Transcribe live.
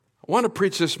I want to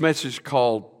preach this message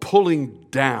called Pulling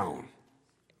Down.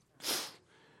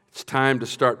 It's time to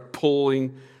start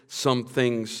pulling some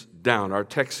things down. Our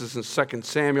text is in 2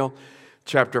 Samuel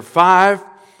chapter 5.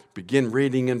 Begin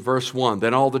reading in verse 1.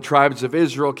 Then all the tribes of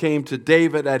Israel came to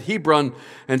David at Hebron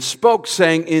and spoke,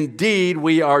 saying, Indeed,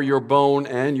 we are your bone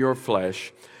and your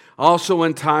flesh. Also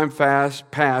in time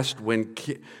past,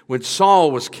 when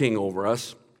Saul was king over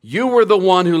us, you were the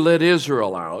one who led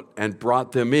Israel out and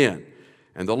brought them in.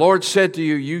 And the Lord said to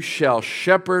you, You shall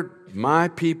shepherd my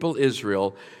people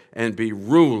Israel and be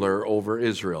ruler over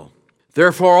Israel.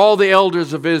 Therefore all the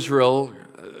elders of Israel,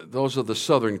 those are the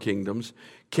southern kingdoms,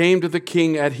 came to the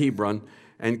king at Hebron,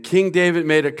 and King David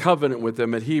made a covenant with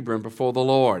them at Hebron before the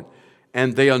Lord.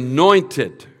 And they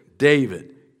anointed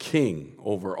David king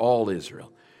over all Israel.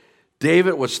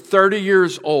 David was 30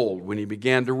 years old when he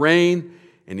began to reign,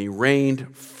 and he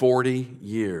reigned 40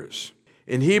 years.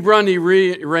 In Hebron, he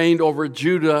reigned over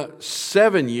Judah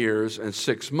 7 years and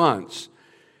 6 months.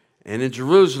 And in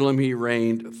Jerusalem, he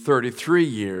reigned 33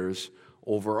 years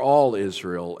over all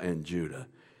Israel and Judah.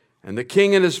 And the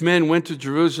king and his men went to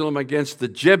Jerusalem against the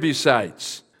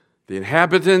Jebusites, the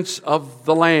inhabitants of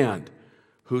the land,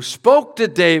 who spoke to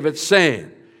David,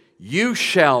 saying, You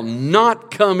shall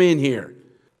not come in here,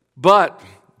 but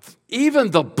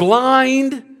even the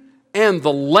blind and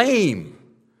the lame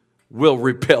will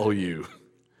repel you,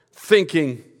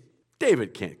 thinking,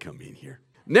 David can't come in here.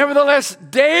 Nevertheless,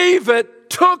 David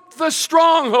took the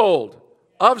stronghold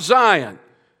of Zion,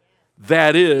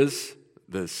 that is,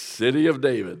 the city of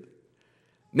David.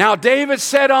 Now David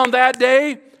said on that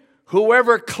day,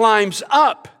 Whoever climbs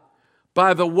up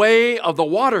by the way of the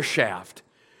water shaft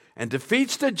and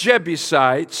defeats the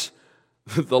Jebusites,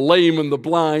 the lame and the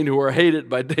blind who are hated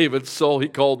by David's soul, he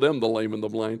called them the lame and the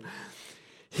blind,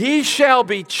 he shall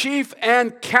be chief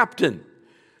and captain.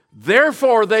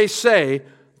 Therefore they say,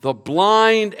 The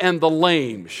blind and the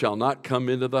lame shall not come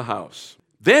into the house.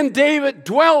 Then David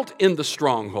dwelt in the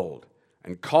stronghold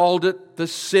and called it the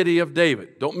city of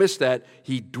David. Don't miss that.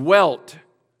 He dwelt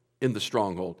in the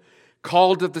stronghold,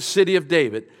 called it the city of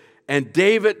David. And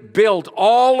David built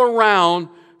all around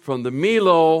from the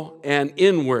Millo and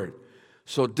inward.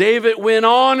 So David went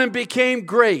on and became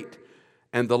great,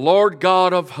 and the Lord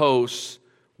God of hosts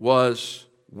was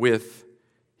with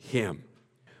him.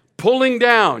 Pulling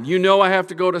down, you know I have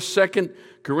to go to 2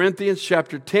 Corinthians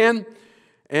chapter 10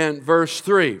 and verse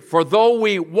 3. For though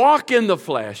we walk in the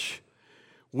flesh,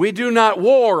 we do not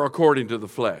war according to the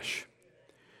flesh.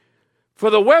 For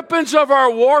the weapons of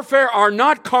our warfare are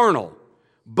not carnal,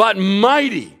 but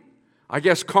mighty. I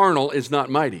guess carnal is not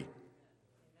mighty.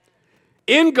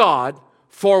 In God,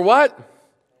 for what?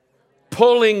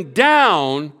 Pulling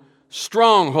down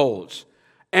strongholds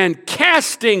and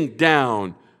casting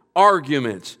down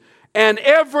arguments and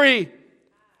every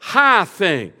high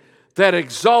thing that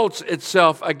exalts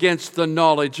itself against the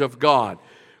knowledge of God,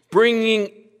 bringing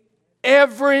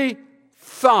every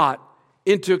thought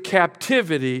into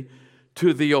captivity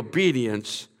to the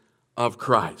obedience of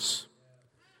Christ.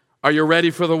 Are you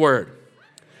ready for the word?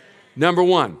 Number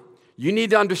one, you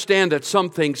need to understand that some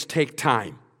things take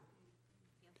time.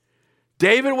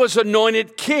 David was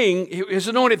anointed king. He was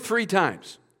anointed 3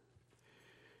 times.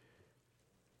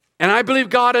 And I believe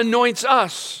God anoints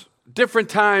us different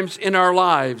times in our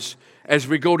lives as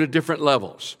we go to different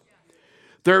levels.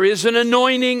 There is an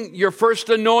anointing, your first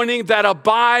anointing, that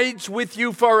abides with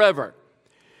you forever.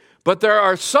 But there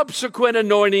are subsequent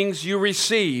anointings you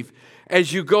receive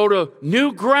as you go to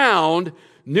new ground,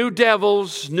 new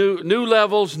devils, new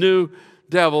levels, new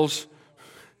devils.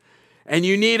 And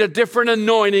you need a different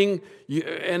anointing.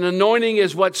 An anointing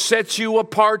is what sets you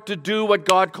apart to do what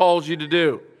God calls you to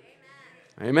do.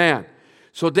 Amen.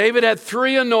 So David had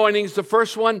 3 anointings. The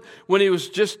first one, when he was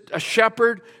just a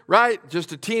shepherd, right?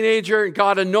 Just a teenager.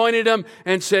 God anointed him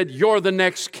and said, You're the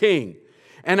next king.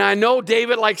 And I know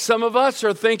David, like some of us,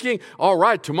 are thinking, all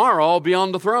right, tomorrow I'll be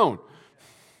on the throne.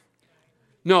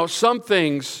 No, some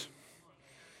things,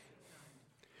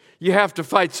 you have to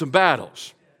fight some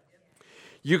battles.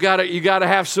 You gotta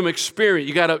have some experience.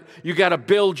 You gotta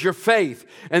build your faith.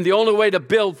 And the only way to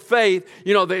build faith,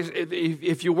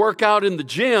 if you work out in the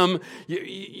gym,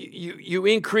 you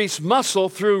increase muscle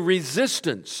through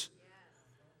resistance.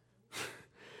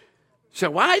 So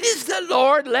why does the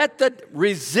Lord let the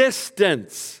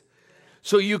resistance?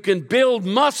 So you can build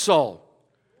muscle.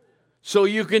 So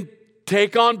you can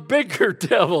take on bigger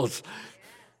devils.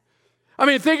 I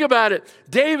mean, think about it.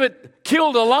 David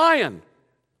killed a lion.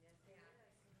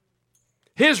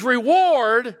 His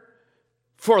reward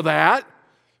for that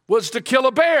was to kill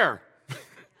a bear.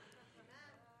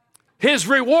 His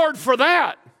reward for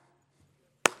that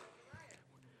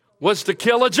was to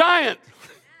kill a giant.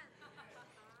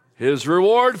 His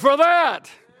reward for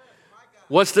that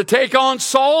was to take on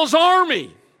Saul's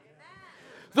army.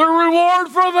 The reward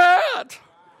for that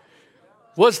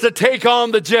was to take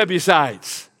on the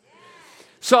Jebusites.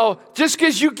 So just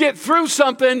because you get through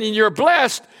something and you're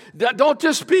blessed, don't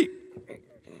just be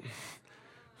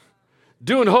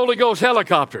doing Holy Ghost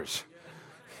helicopters.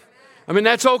 I mean,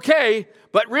 that's okay,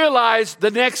 but realize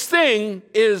the next thing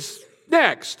is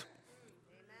next.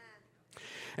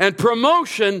 And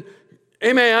promotion,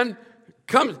 amen,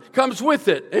 comes with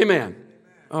it. Amen.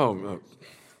 Oh,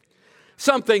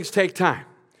 some things take time.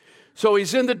 So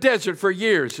he's in the desert for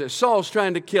years. Saul's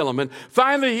trying to kill him. And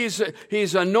finally,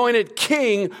 he's anointed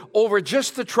king over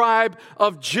just the tribe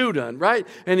of Judah, right?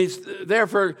 And he's there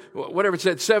for, whatever it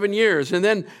said, 7 years. And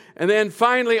then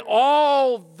finally,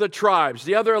 all the tribes,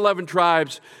 the other 11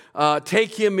 tribes,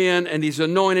 take him in, and he's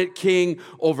anointed king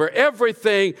over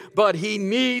everything, but he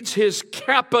needs his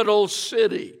capital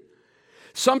city.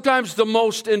 Sometimes the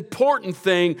most important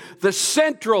thing, the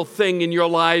central thing in your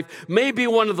life, may be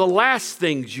one of the last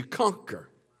things you conquer.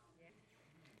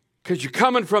 Because you're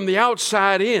coming from the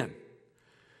outside in.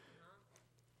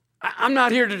 I'm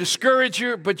not here to discourage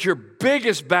you, but your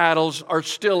biggest battles are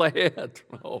still ahead.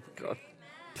 Oh, God.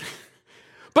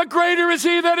 But greater is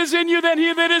he that is in you than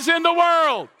he that is in the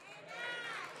world.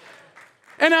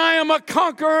 And I am a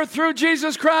conqueror through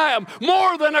Jesus Christ. I'm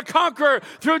more than a conqueror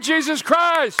through Jesus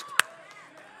Christ.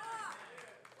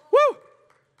 Woo!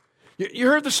 You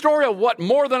heard the story of what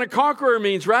more than a conqueror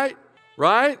means, right?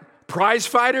 Right? Prize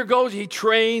fighter goes, he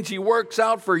trains, he works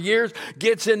out for years,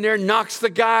 gets in there, knocks the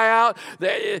guy out,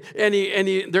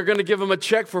 and they're going to give him a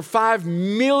check for $5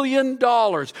 million.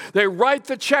 They write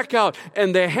the check out,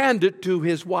 and they hand it to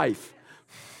his wife.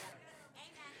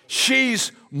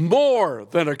 She's more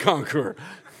than a conqueror.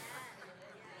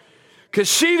 Because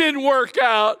she didn't work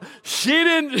out. She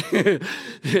didn't,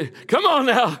 come on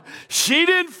now. She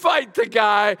didn't fight the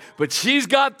guy, but she's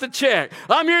got the check.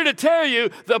 I'm here to tell you,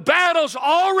 the battle's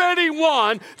already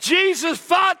won. Jesus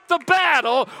fought the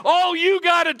battle. All you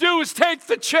got to do is take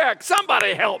the check.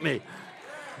 Somebody help me.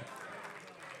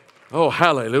 Oh,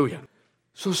 hallelujah.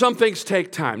 So some things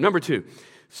take time. Number 2,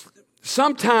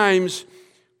 sometimes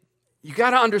you got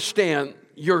to understand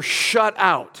you're shut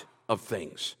out of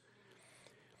things.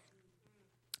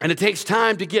 And it takes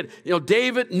time to get,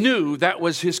 David knew that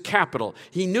was his capital.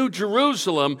 He knew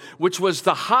Jerusalem, which was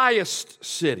the highest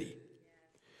city,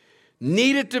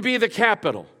 needed to be the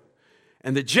capital.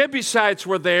 And the Jebusites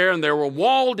were there, and they were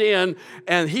walled in,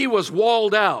 and he was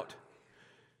walled out.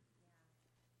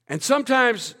 And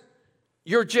sometimes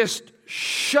you're just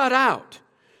shut out.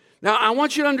 Now, I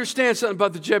want you to understand something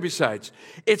about the Jebusites.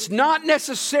 It's not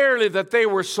necessarily that they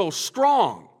were so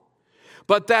strong,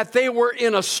 but that they were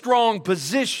in a strong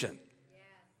position.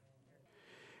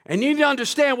 And you need to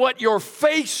understand what you're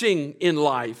facing in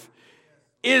life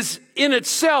is in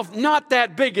itself not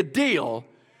that big a deal.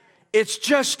 It's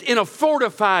just in a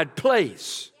fortified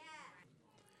place.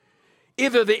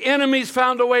 Either the enemy's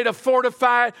found a way to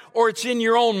fortify it, or it's in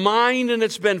your own mind and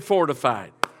it's been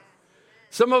fortified.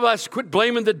 Some of us quit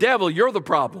blaming the devil. You're the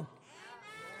problem.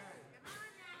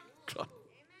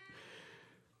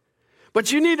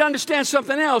 But you need to understand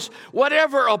something else.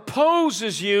 Whatever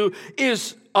opposes you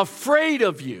is afraid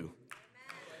of you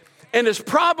and is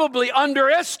probably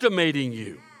underestimating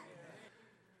you.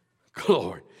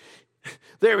 Glory.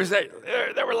 There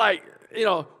were like,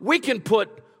 we can put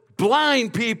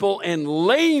blind people and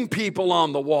lame people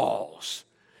on the walls,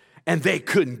 and they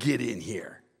couldn't get in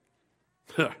here.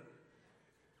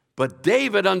 But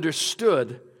David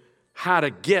understood how to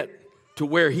get to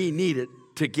where he needed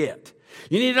to get.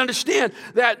 You need to understand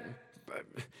that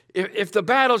if the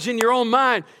battle's in your own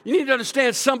mind, you need to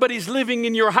understand somebody's living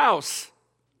in your house.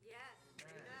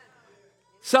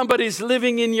 Somebody's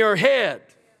living in your head,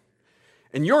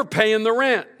 and you're paying the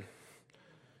rent.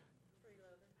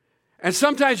 And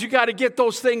sometimes you got to get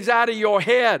those things out of your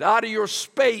head, out of your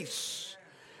space,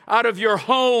 out of your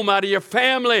home, out of your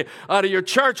family, out of your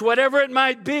church, whatever it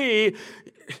might be.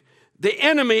 The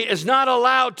enemy is not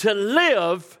allowed to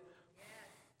live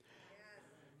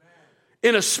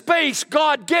in a space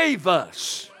God gave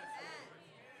us.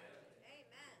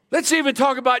 Let's even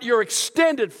talk about your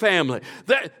extended family.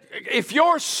 That if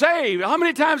you're saved, how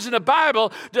many times in the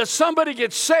Bible does somebody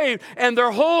get saved and their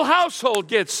whole household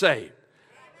gets saved?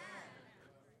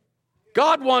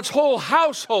 God wants whole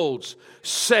households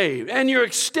saved, and your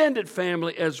extended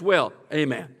family as well.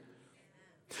 Amen.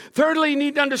 Thirdly, you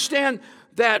need to understand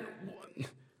that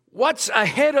what's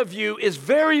ahead of you is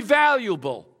very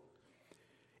valuable.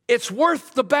 It's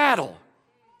worth the battle.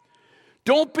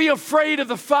 Don't be afraid of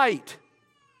the fight.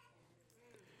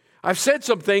 I've said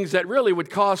some things that really would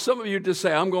cause some of you to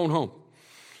say, I'm going home.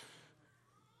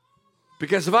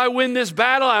 Because if I win this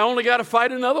battle, I only got to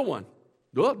fight another one.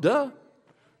 Well, duh.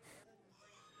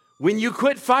 When you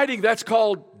quit fighting, that's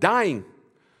called dying.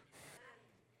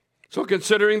 So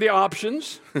considering the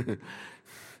options,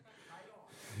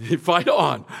 you fight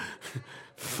on.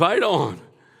 Fight on.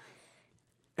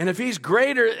 And if he's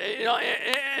greater,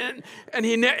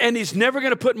 and he's never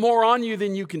going to put more on you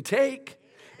than you can take.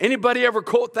 Anybody ever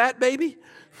quote that, baby?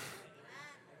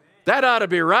 That ought to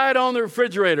be right on the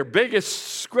refrigerator.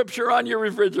 Biggest scripture on your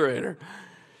refrigerator.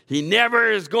 He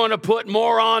never is going to put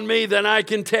more on me than I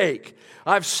can take.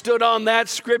 I've stood on that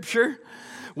scripture.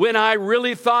 When I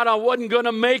really thought I wasn't going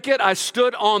to make it, I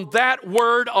stood on that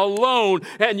word alone.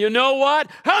 And you know what?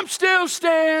 I'm still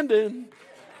standing.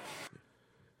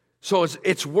 So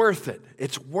it's worth it.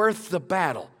 It's worth the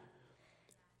battle.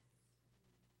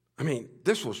 I mean,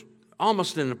 this was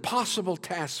almost an impossible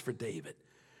task for David.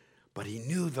 But he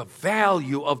knew the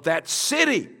value of that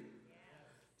city.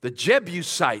 The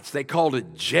Jebusites, they called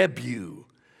it Jebu.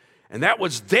 And that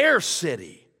was their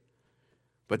city.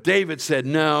 But David said,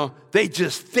 no, they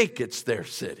just think it's their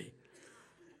city.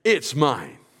 It's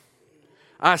mine.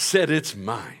 I said it's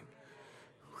mine.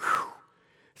 Whew.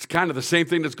 It's kind of the same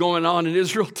thing that's going on in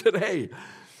Israel today.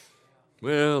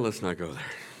 Well, let's not go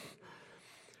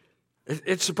there.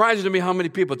 It's surprising to me how many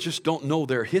people just don't know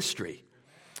their history.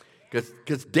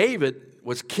 Because David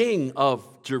was king of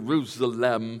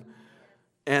Jerusalem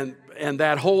and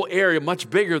that whole area, much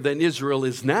bigger than Israel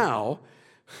is now,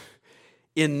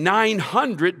 in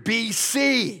 900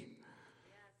 BC.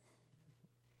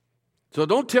 So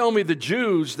don't tell me the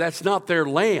Jews, that's not their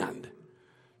land.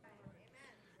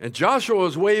 And Joshua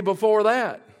was way before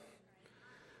that.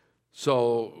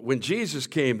 So when Jesus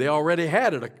came, they already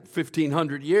had it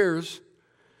 1,500 years.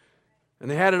 And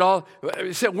they had it all.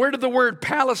 He said, where did the word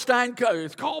Palestine come?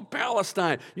 It's called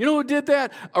Palestine. You know who did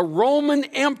that? A Roman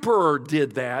emperor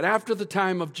did that after the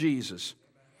time of Jesus.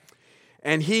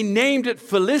 And he named it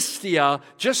Philistia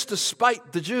just to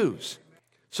spite the Jews.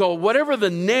 So whatever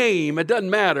the name, it doesn't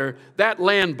matter. That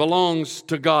land belongs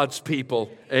to God's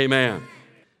people. Amen.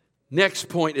 Next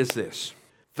point is this.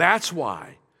 That's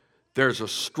why there's a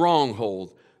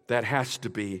stronghold that has to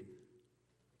be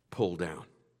pulled down.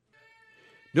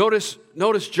 Notice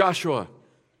Joshua.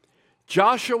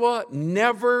 Joshua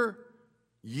never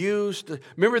used,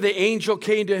 remember the angel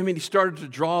came to him and he started to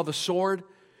draw the sword?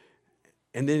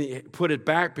 And then he put it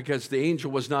back because the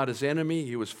angel was not his enemy,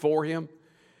 he was for him.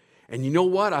 And you know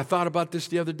what? I thought about this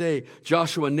the other day.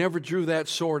 Joshua never drew that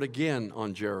sword again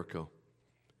on Jericho.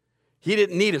 He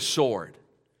didn't need a sword.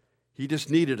 He just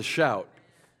needed a shout.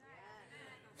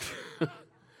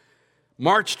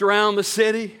 Marched around the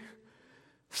city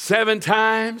 7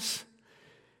 times.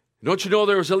 Don't you know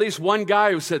there was at least one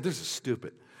guy who said, this is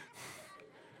stupid.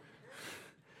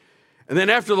 And then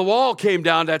after the wall came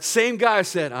down, that same guy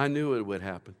said, I knew it would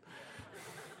happen.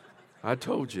 I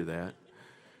told you that.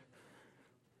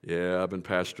 Yeah, I've been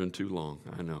pastoring too long.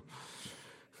 I know.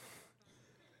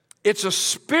 It's a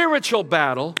spiritual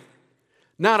battle,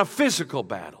 not a physical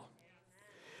battle.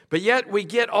 But yet we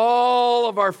get all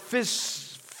of our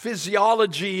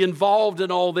physiology involved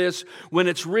in all this when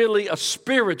it's really a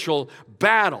spiritual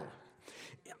battle.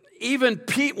 Even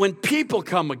when people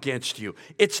come against you,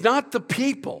 it's not the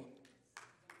people.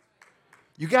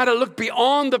 You got to look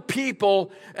beyond the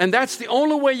people, and that's the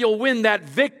only way you'll win that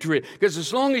victory. Because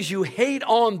as long as you hate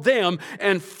on them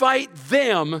and fight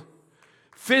them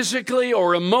physically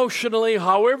or emotionally,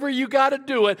 however you got to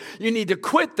do it, you need to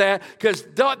quit that because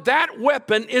that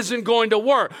weapon isn't going to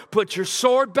work. Put your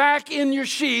sword back in your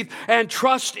sheath and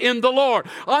trust in the Lord.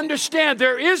 Understand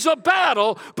there is a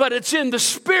battle, but it's in the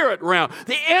spirit realm.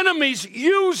 The enemy's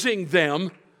using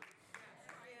them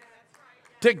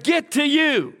to get to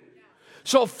you.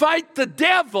 So fight the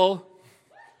devil,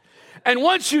 and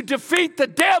once you defeat the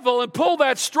devil and pull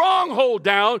that stronghold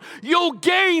down, you'll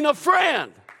gain a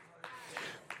friend.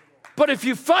 But if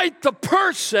you fight the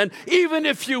person, even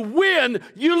if you win,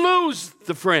 you lose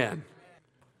the friend.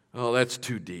 Oh, that's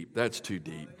too deep. That's too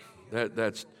deep.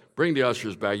 That's bring the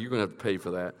ushers back. You're going to have to pay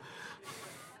for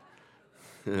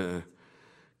that.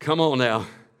 Come on now.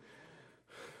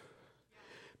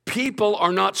 People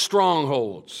are not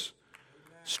strongholds.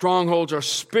 Strongholds are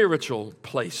spiritual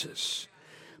places.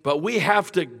 But we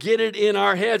have to get it in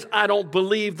our heads. I don't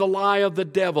believe the lie of the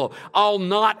devil. I'll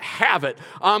not have it.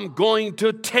 I'm going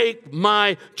to take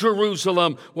my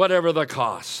Jerusalem, whatever the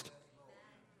cost.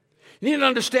 You need to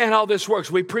understand how this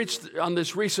works. We preached on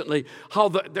this recently, how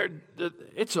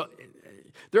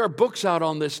There are books out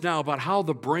on this now about how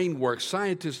the brain works.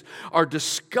 Scientists are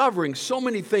discovering so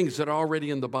many things that are already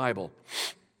in the Bible.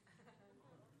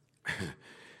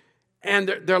 And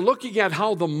they're looking at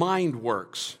how the mind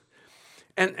works.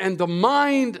 And the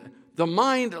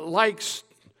mind likes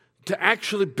to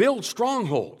actually build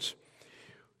strongholds.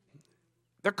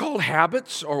 They're called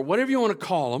habits or whatever you want to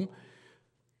call them.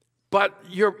 But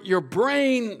your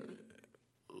brain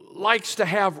likes to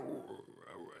have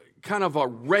kind of a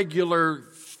regular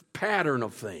pattern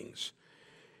of things.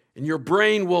 And your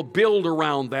brain will build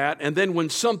around that. And then when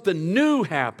something new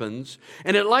happens,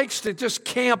 and it likes to just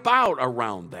camp out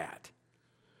around that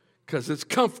because it's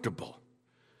comfortable.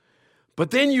 But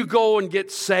then you go and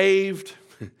get saved,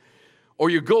 or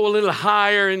you go a little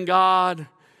higher in God,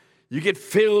 you get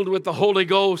filled with the Holy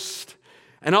Ghost,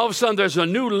 and all of a sudden there's a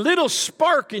new little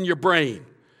spark in your brain.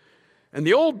 And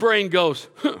the old brain goes,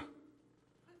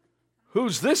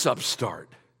 who's this upstart?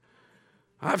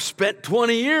 I've spent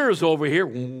 20 years over here.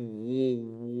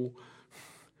 And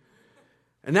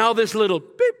now this little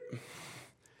beep.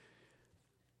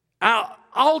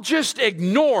 I'll just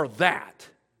ignore that.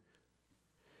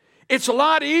 It's a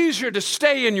lot easier to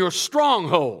stay in your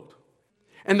stronghold.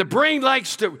 And the brain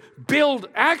likes to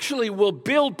will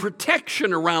build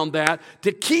protection around that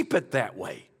to keep it that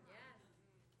way.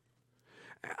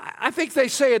 I think they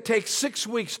say it takes 6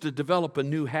 weeks to develop a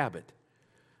new habit.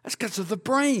 That's because of the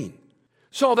brain.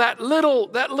 So that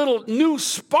little new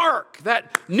spark,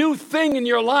 that new thing in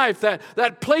your life,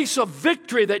 that place of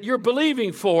victory that you're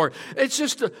believing for, it's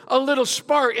just a little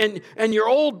spark, and your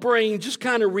old brain just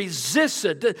kind of resists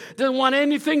it, doesn't want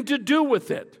anything to do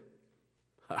with it.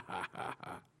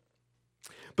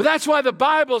 But that's why the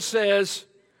Bible says,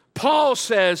 Paul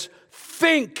says,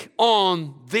 think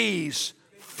on these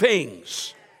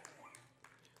things.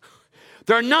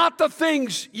 They're not the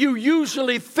things you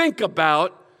usually think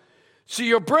about. So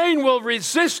your brain will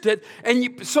resist it,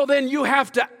 and so then you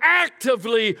have to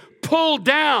actively pull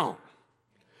down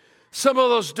some of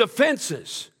those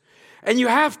defenses. And you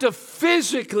have to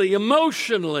physically,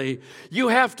 emotionally, you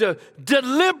have to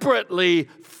deliberately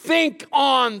think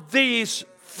on these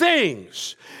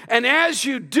things. And as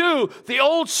you do, the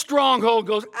old stronghold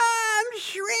goes, I'm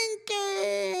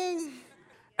shrinking.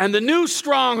 And the new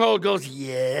stronghold goes,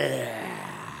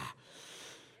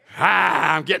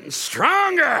 I'm getting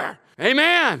stronger.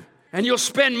 Amen. And you'll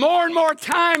spend more and more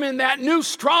time in that new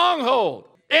stronghold.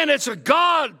 And it's a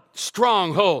God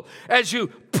stronghold as you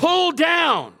pull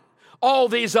down all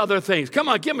these other things. Come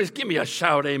on, give me a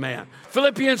shout, amen.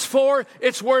 Philippians 4,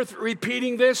 it's worth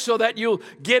repeating this so that you'll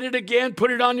get it again,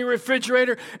 put it on your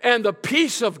refrigerator. And the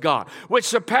peace of God, which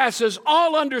surpasses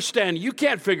all understanding, you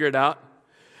can't figure it out,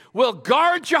 will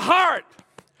guard your heart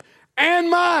and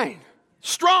mind.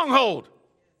 Stronghold.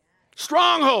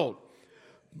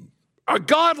 A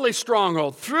godly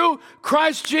stronghold through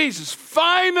Christ Jesus.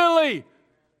 Finally,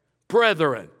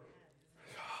 brethren.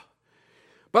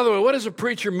 By the way, what does a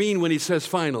preacher mean when he says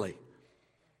finally?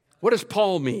 What does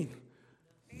Paul mean?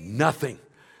 Nothing.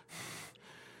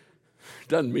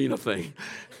 Doesn't mean a thing.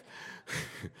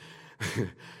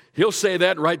 He'll say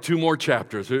that and write 2 more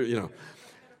chapters,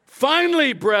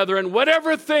 Finally, brethren,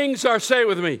 whatever things are, say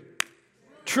with me,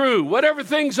 true. Whatever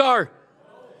things are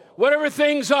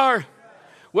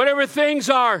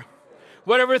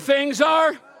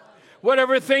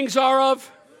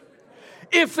of,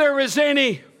 if there is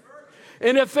any,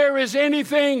 and if there is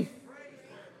anything,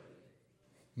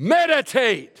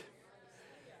 meditate.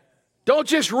 Don't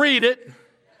just read it,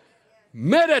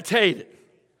 meditate it.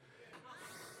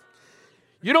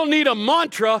 You don't need a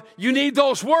mantra, you need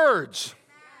those words.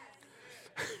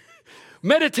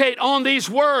 Meditate on these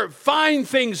words. Find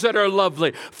things that are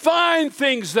lovely. Find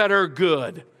things that are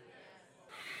good.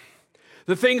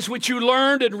 The things which you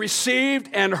learned and received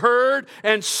and heard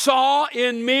and saw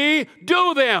in me,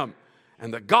 do them.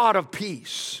 And the God of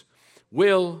peace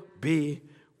will be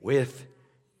with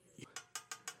you.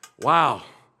 Wow.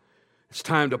 It's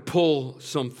time to pull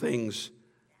some things.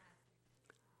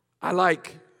 I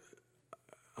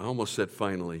almost said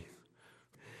finally.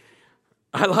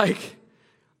 I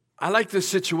like this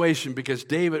situation because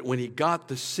David, when he got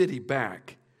the city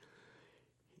back,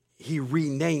 he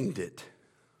renamed it.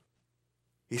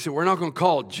 He said, we're not going to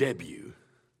call it Jebu.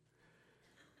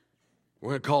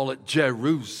 We're going to call it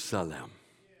Jerusalem,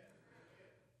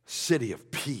 city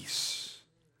of peace.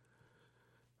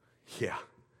 Yeah,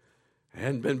 it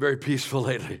hadn't been very peaceful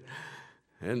lately.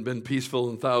 It hadn't been peaceful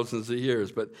in thousands of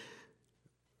years, but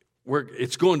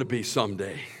it's going to be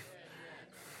someday.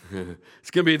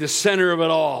 It's going to be the center of it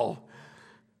all.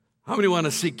 How many want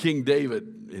to see King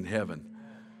David in heaven?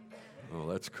 Oh,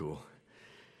 that's cool.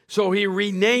 So he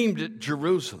renamed it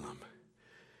Jerusalem.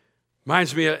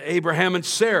 Reminds me of Abraham and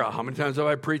Sarah. How many times have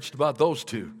I preached about those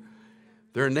two?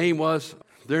 Their name was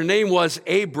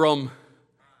Abram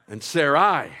and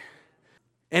Sarai.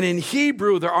 And in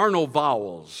Hebrew, there are no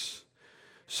vowels.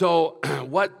 So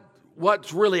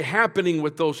what's really happening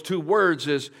with those two words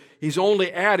is he's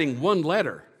only adding one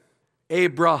letter.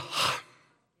 Abraham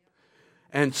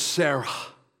and Sarah.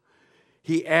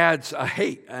 He adds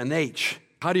an H.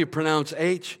 How do you pronounce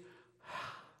H?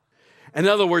 In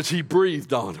other words, he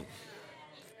breathed on him.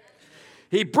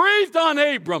 He breathed on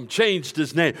Abram, changed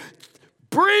his name.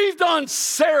 Breathed on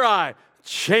Sarai,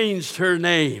 changed her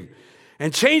name.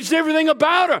 And changed everything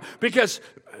about her. Because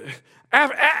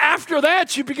after that,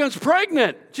 she becomes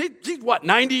pregnant. She's what,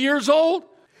 90 years old?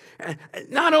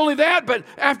 Not only that, but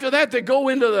after that, they go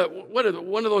into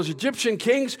one of those Egyptian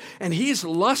kings, and he's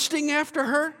lusting after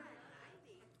her.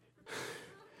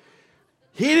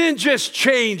 He didn't just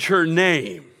change her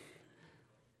name.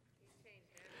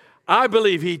 I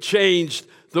believe he changed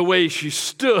the way she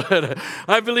stood.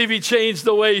 I believe he changed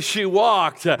the way she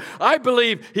walked. I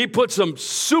believe he put some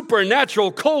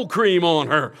supernatural cold cream on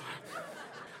her.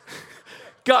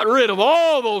 Got rid of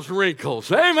all those wrinkles.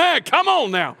 Amen. Come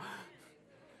on now.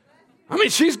 I mean,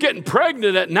 she's getting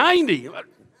pregnant at 90.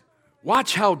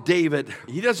 Watch how David,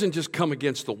 he doesn't just come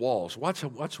against the walls. Watch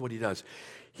what he does.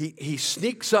 He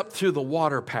sneaks up through the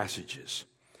water passages.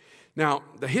 Now,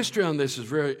 the history on this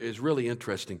is really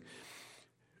interesting.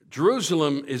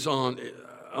 Jerusalem is on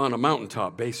a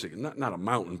mountaintop, basically. Not a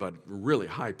mountain, but a really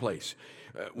high place.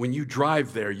 When you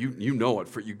drive there, you know it.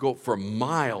 You go for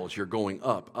miles, you're going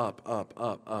up,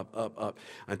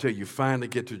 until you finally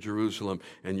get to Jerusalem,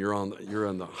 and you're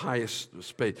on the highest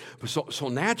space. So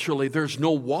naturally, there's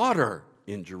no water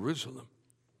in Jerusalem.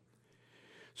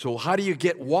 So how do you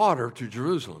get water to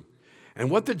Jerusalem?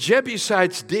 And what the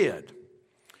Jebusites did,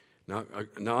 now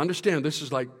understand, this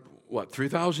is like,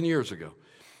 3,000 years ago.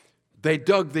 They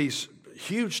dug these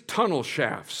huge tunnel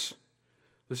shafts.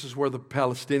 This is where the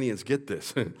Palestinians get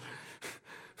this.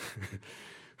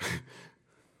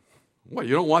 What,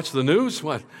 you don't watch the news?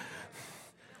 What?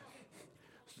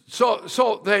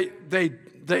 So they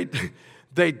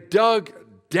dug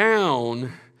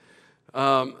down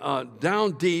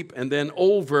deep and then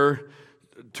over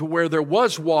to where there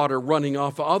was water running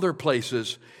off of other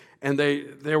places, and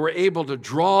they were able to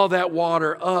draw that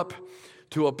water up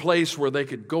to a place where they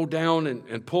could go down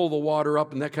and pull the water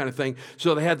up and that kind of thing.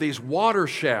 So they had these water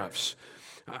shafts.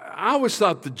 I always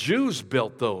thought the Jews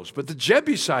built those, but the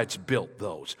Jebusites built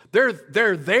those.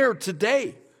 They're there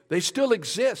today. They still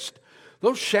exist.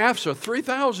 Those shafts are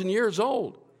 3,000 years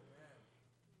old.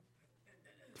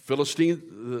 The Philistines,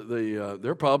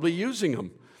 they're probably using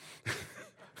them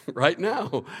right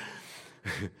now.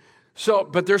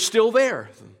 But they're still there.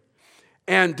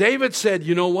 And David said,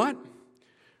 you know what?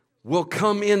 We'll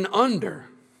come in under,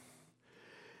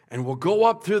 and we'll go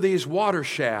up through these water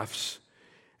shafts,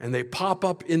 and they pop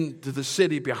up into the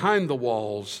city behind the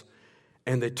walls,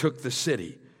 and they took the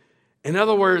city. In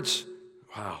other words,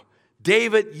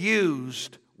 David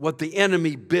used what the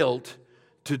enemy built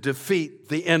to defeat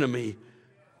the enemy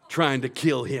trying to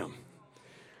kill him.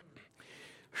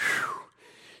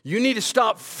 You need to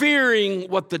stop fearing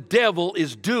what the devil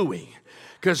is doing,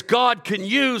 because God can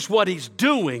use what he's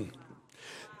doing.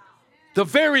 The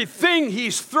very thing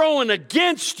he's throwing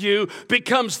against you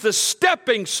becomes the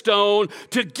stepping stone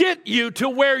to get you to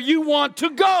where you want to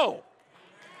go.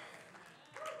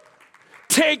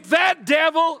 Take that,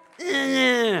 devil.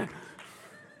 Yeah.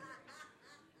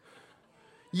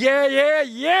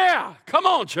 Come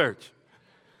on, church.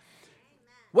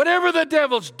 Whatever the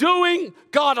devil's doing,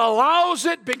 God allows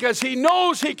it because he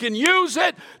knows he can use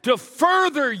it to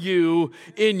further you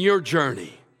in your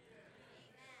journey.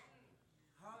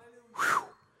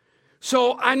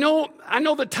 So I know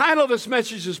the title of this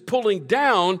message is Pulling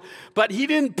Down, but he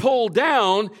didn't pull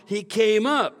down, he came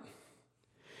up.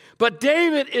 But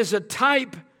David is a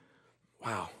type,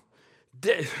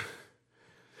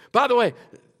 by the way,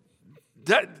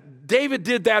 David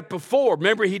did that before.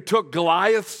 Remember, he took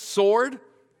Goliath's sword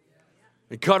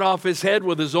and cut off his head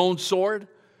with his own sword?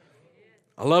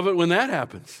 I love it when that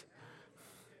happens.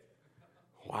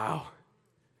 Wow.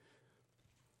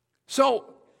 So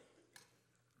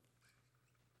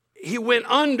he went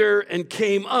under and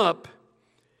came up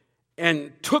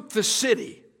and took the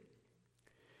city.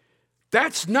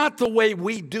 That's not the way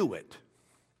we do it.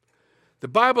 The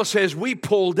Bible says we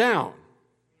pull down.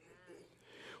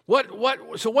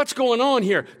 So what's going on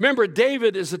here? Remember,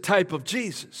 David is a type of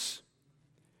Jesus.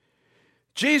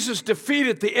 Jesus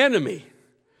defeated the enemy,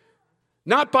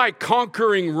 not by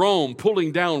conquering Rome,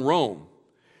 pulling down Rome.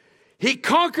 He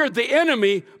conquered the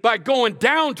enemy by going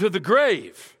down to the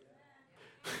grave.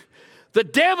 The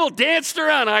devil danced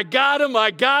around. I got him, I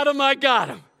got him, I got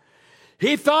him.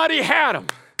 He thought he had him.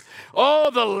 Oh,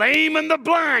 the lame and the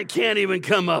blind can't even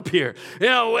come up here. You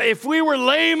know, if we were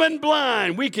lame and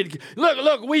blind, we could,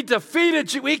 look, we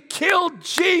defeated you. We killed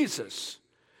Jesus.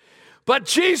 But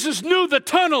Jesus knew the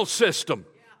tunnel system.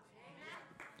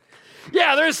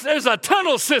 Yeah, there's a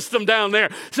tunnel system down there.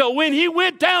 So when he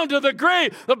went down to the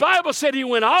grave, the Bible said he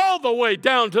went all the way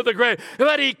down to the grave.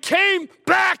 But he came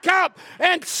back up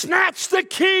and snatched the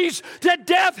keys to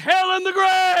death, hell, and the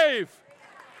grave.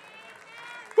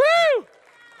 Woo!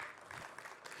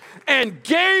 And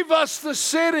gave us the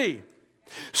city.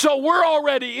 So we're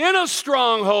already in a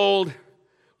stronghold.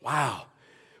 Wow.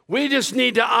 We just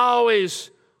need to always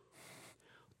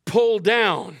pull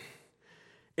down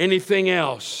anything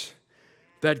else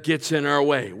that gets in our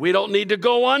way. We don't need to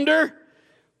go under.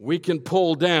 We can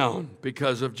pull down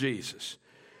because of Jesus.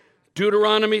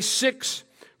 Deuteronomy 6,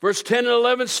 verse 10 and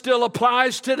 11 still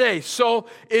applies today. So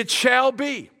it shall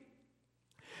be,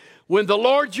 when the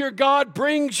Lord your God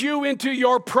brings you into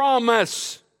your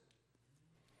promise,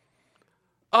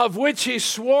 of which he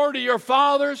swore to your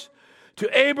fathers, to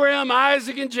Abraham,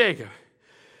 Isaac, and Jacob,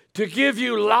 to give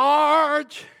you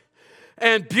large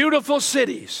and beautiful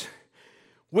cities,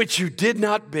 which you did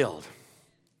not build.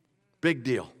 Big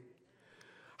deal.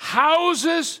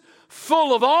 Houses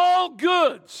full of all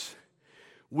goods,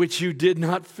 which you did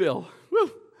not fill. Woo.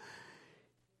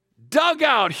 Dug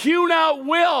out, hewn out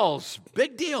wells.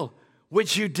 Big deal.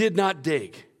 Which you did not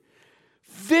dig.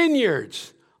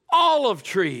 Vineyards, olive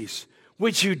trees,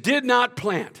 which you did not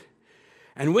plant.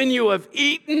 And when you have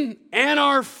eaten and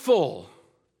are full,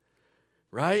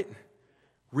 right?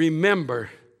 Remember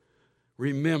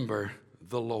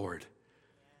the Lord,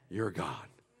 your God.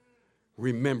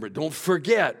 Remember, don't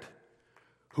forget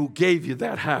who gave you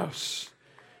that house.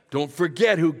 Don't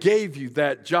forget who gave you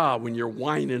that job when you're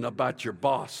whining about your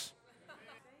boss.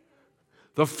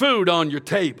 The food on your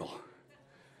table.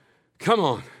 Come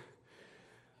on.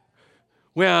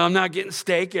 Well, I'm not getting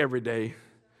steak every day.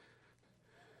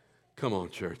 Come on,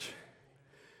 church.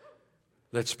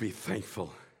 Let's be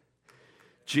thankful.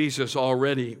 Jesus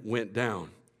already went down.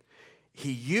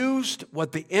 He used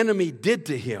what the enemy did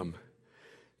to him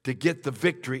to get the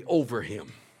victory over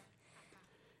him.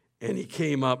 And he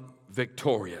came up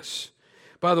victorious.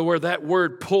 By the way, that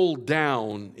word pulled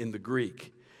down in the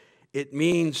Greek, it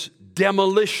means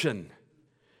demolition,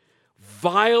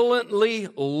 violently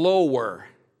lower,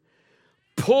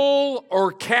 pull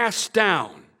or cast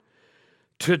down,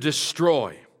 to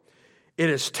destroy. It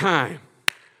is time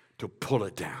to pull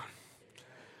it down.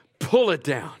 Pull it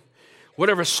down.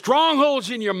 Whatever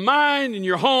strongholds in your mind, in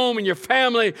your home, in your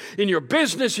family, in your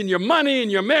business, in your money,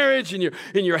 in your marriage, in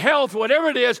your health, whatever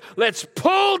it is, let's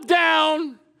pull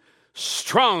down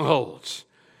strongholds.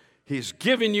 He's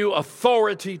given you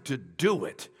authority to do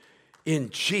it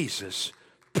in Jesus'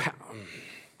 power.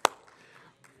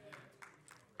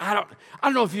 I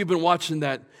don't know if you've been watching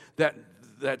that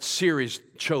series,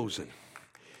 Chosen.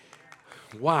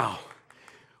 Wow.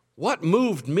 What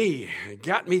moved me,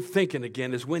 got me thinking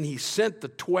again, is when he sent the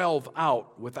 12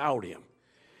 out without him.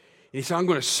 He said, I'm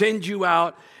going to send you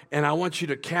out, and I want you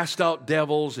to cast out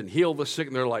devils and heal the sick.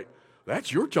 And they're like,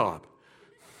 that's your job.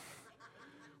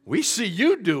 We see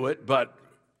you do it, but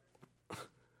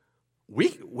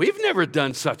we've never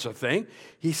done such a thing.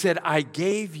 He said, I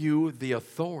gave you the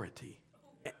authority.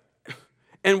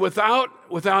 And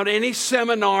without any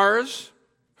seminars,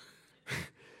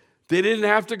 they didn't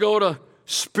have to go to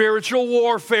spiritual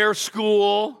warfare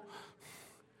school.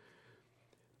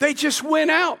 They just went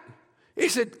out. He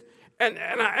said, and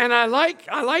I like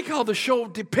how the show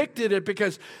depicted it,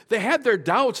 because they had their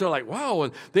doubts. They're like, wow,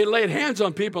 and they laid hands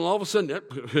on people, and all of a sudden,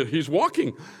 he's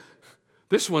walking.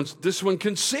 This one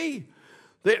can see.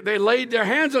 They laid their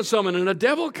hands on someone, and a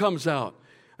devil comes out,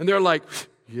 and they're like,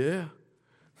 yeah.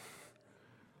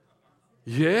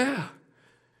 Yeah.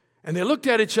 And they looked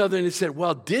at each other and they said,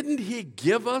 well, didn't he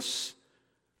give us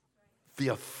the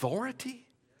authority?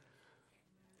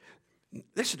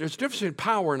 Listen, there's a difference between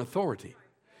power and authority.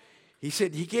 He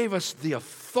said he gave us the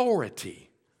authority.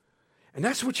 And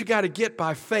that's what you got to get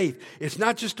by faith. It's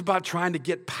not just about trying to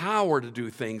get power to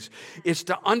do things. It's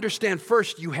to understand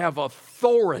first you have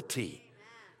authority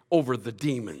over the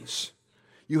demons.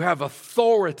 You have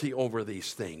authority over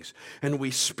these things. And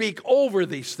we speak over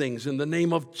these things in the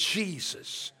name of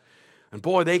Jesus. And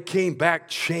boy, they came back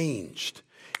changed.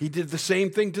 He did the same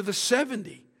thing to the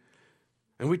 70.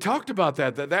 And we talked about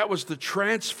that was the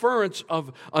transference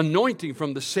of anointing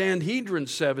from the Sanhedrin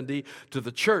 70 to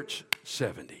the church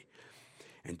 70.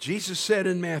 And Jesus said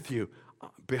in Matthew,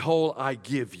 behold, I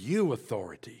give you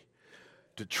authority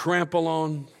to trample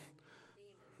on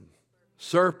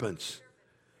serpents,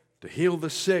 to heal the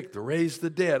sick, to raise the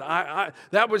dead.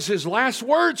 That was his last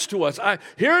words to us.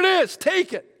 Here it is,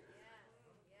 take it.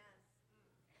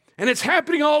 And it's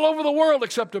happening all over the world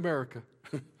except America.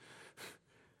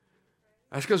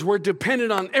 That's because we're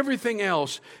dependent on everything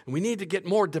else, and we need to get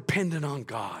more dependent on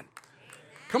God.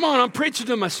 Come on, I'm preaching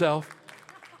to myself.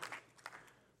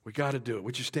 We got to do it.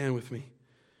 Would you stand with me?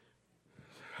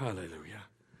 Hallelujah.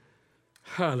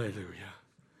 Hallelujah.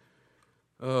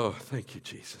 Oh, thank you,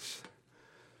 Jesus.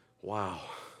 Wow.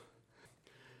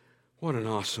 What an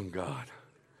awesome God.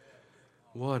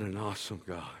 What an awesome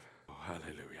God. Oh,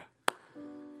 hallelujah.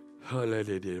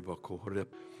 Hallelujah.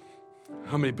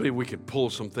 How many believe we could pull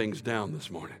some things down this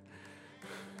morning?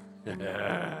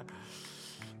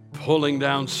 Pulling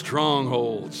down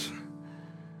strongholds.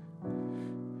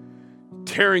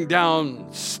 Tearing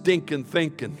down stinking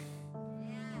thinking.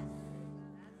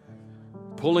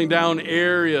 Pulling down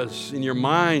areas in your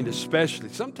mind especially.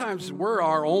 Sometimes we're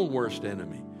our own worst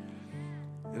enemy.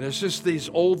 And it's just these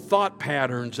old thought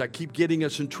patterns that keep getting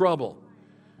us in trouble.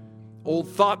 Old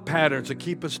thought patterns that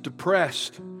keep us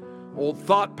depressed. Old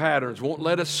thought patterns won't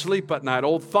let us sleep at night.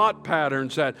 Old thought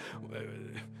patterns that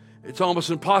it's almost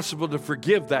impossible to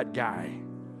forgive that guy.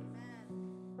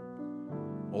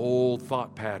 Old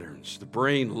thought patterns. The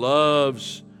brain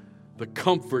loves the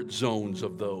comfort zones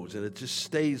of those, and it just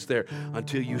stays there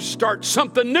until you start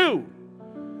something new.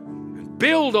 And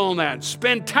build on that.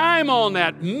 Spend time on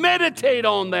that. Meditate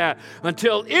on that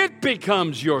until it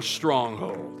becomes your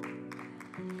stronghold.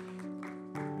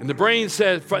 And the brain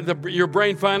says, your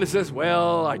brain finally says,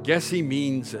 well, I guess he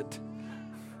means it.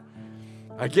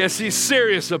 I guess he's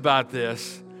serious about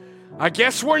this. I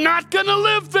guess we're not going to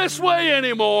live this way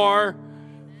anymore.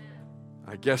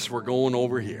 I guess we're going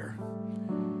over here.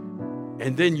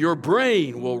 And then your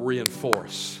brain will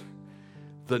reinforce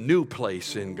the new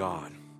place in God.